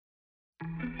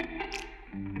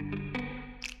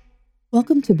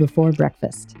Welcome to Before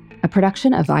Breakfast, a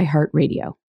production of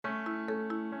iHeartRadio.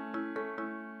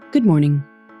 Good morning.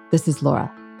 This is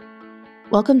Laura.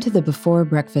 Welcome to the Before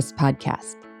Breakfast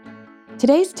podcast.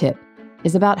 Today's tip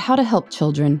is about how to help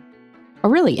children, or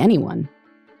really anyone,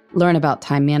 learn about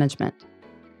time management.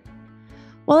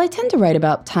 While I tend to write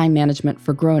about time management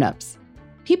for grown-ups,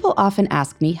 people often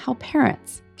ask me how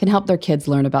parents can help their kids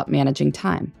learn about managing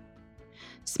time.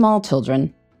 Small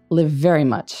children live very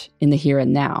much in the here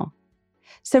and now.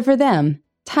 So for them,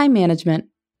 time management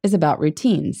is about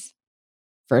routines.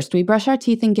 First, we brush our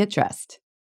teeth and get dressed.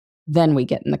 Then we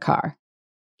get in the car.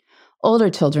 Older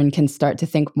children can start to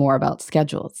think more about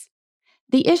schedules.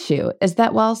 The issue is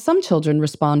that while some children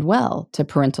respond well to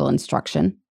parental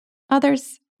instruction,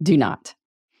 others do not.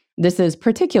 This is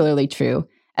particularly true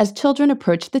as children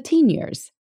approach the teen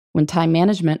years, when time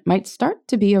management might start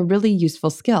to be a really useful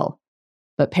skill,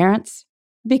 but parents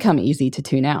become easy to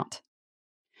tune out.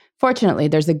 Fortunately,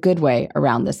 there's a good way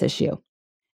around this issue,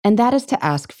 and that is to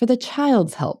ask for the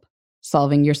child's help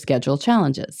solving your schedule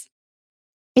challenges.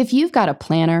 If you've got a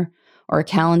planner or a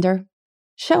calendar,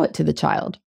 show it to the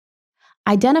child.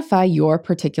 Identify your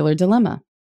particular dilemma.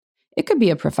 It could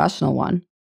be a professional one.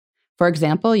 For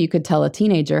example, you could tell a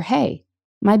teenager, "Hey,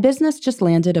 my business just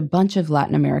landed a bunch of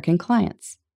Latin American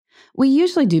clients. We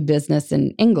usually do business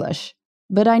in English,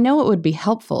 but I know it would be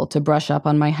helpful to brush up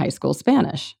on my high school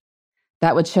Spanish.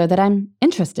 That would show that I'm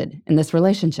interested in this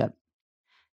relationship.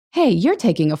 Hey, you're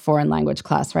taking a foreign language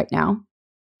class right now.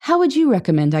 How would you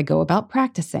recommend I go about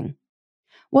practicing?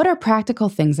 What are practical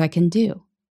things I can do?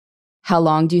 How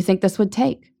long do you think this would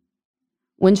take?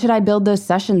 When should I build those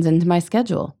sessions into my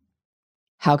schedule?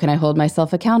 How can I hold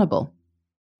myself accountable?"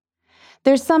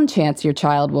 There's some chance your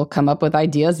child will come up with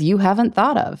ideas you haven't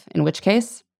thought of, in which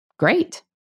case, great.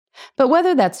 But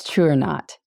whether that's true or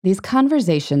not, these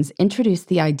conversations introduce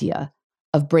the idea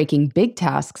of breaking big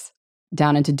tasks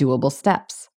down into doable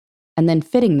steps, and then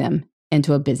fitting them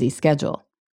into a busy schedule.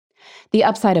 The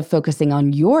upside of focusing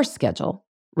on your schedule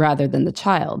rather than the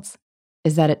child's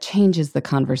is that it changes the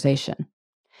conversation.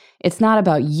 It's not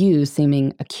about you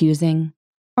seeming accusing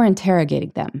or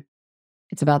interrogating them.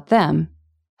 It's about them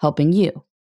helping you.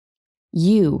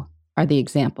 You are the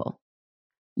example.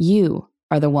 You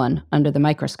are the one under the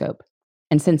microscope.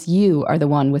 And since you are the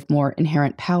one with more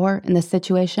inherent power in this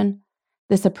situation,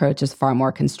 this approach is far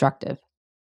more constructive.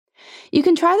 You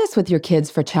can try this with your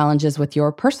kids for challenges with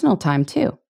your personal time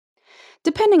too.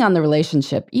 Depending on the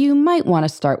relationship, you might want to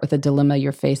start with a dilemma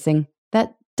you're facing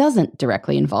that doesn't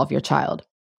directly involve your child.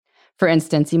 For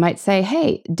instance, you might say,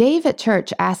 "Hey, Dave at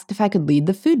church asked if I could lead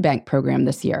the food bank program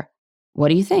this year. What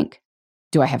do you think?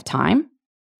 Do I have time?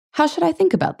 How should I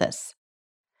think about this?"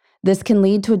 This can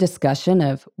lead to a discussion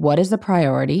of what is a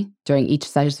priority during each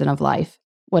season of life,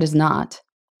 what is not,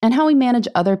 and how we manage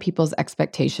other people's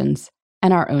expectations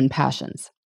and our own passions.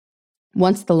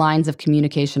 Once the lines of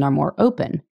communication are more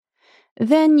open,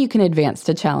 then you can advance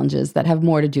to challenges that have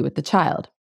more to do with the child.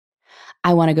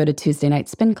 "I want to go to Tuesday night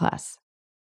spin class.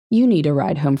 You need a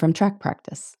ride home from track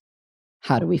practice.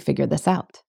 How do we figure this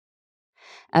out?"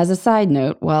 As a side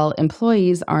note, while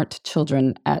employees aren't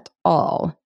children at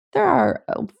all, there are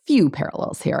a few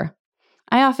parallels here.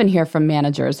 I often hear from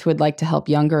managers who would like to help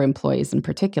younger employees in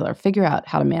particular figure out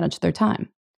how to manage their time.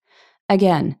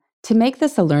 Again, to make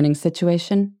this a learning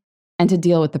situation and to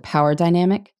deal with the power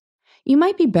dynamic, you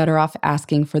might be better off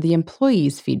asking for the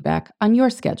employee's feedback on your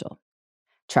schedule.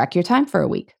 Track your time for a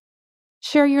week.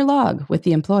 Share your log with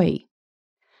the employee.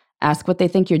 Ask what they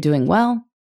think you're doing well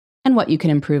and what you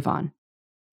can improve on.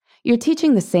 You're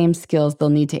teaching the same skills they'll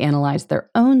need to analyze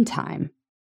their own time,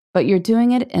 but you're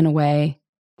doing it in a way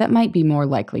that might be more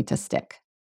likely to stick.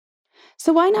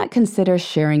 So why not consider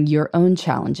sharing your own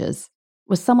challenges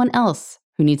with someone else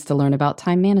who needs to learn about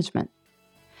time management?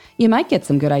 You might get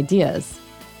some good ideas,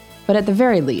 but at the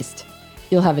very least,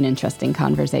 you'll have an interesting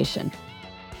conversation.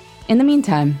 In the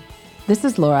meantime, this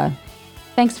is Laura.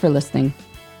 Thanks for listening,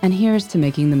 and here's to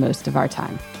making the most of our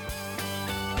time.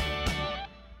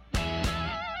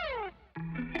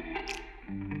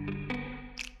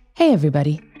 Hey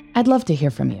everybody, I'd love to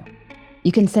hear from you.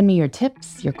 You can send me your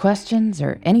tips, your questions,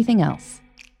 or anything else.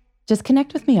 Just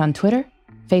connect with me on Twitter,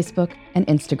 Facebook, and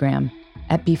Instagram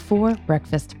at Before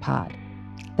Breakfast Pod.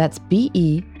 That's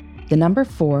BE, the number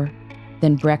 4,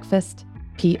 then breakfast,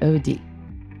 POD.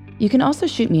 You can also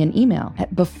shoot me an email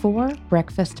at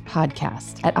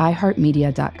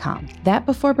beforebreakfastpodcast@iheartmedia.com. That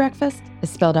Before Breakfast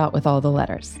is spelled out with all the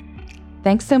letters.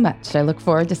 Thanks so much. I look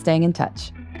forward to staying in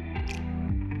touch.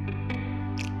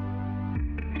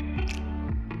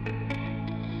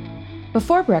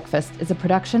 Before Breakfast is a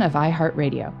production of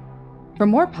iHeartRadio. For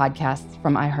more podcasts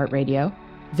from iHeartRadio,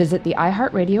 Visit the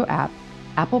iHeartRadio app,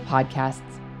 Apple Podcasts,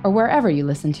 or wherever you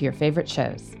listen to your favorite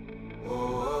shows.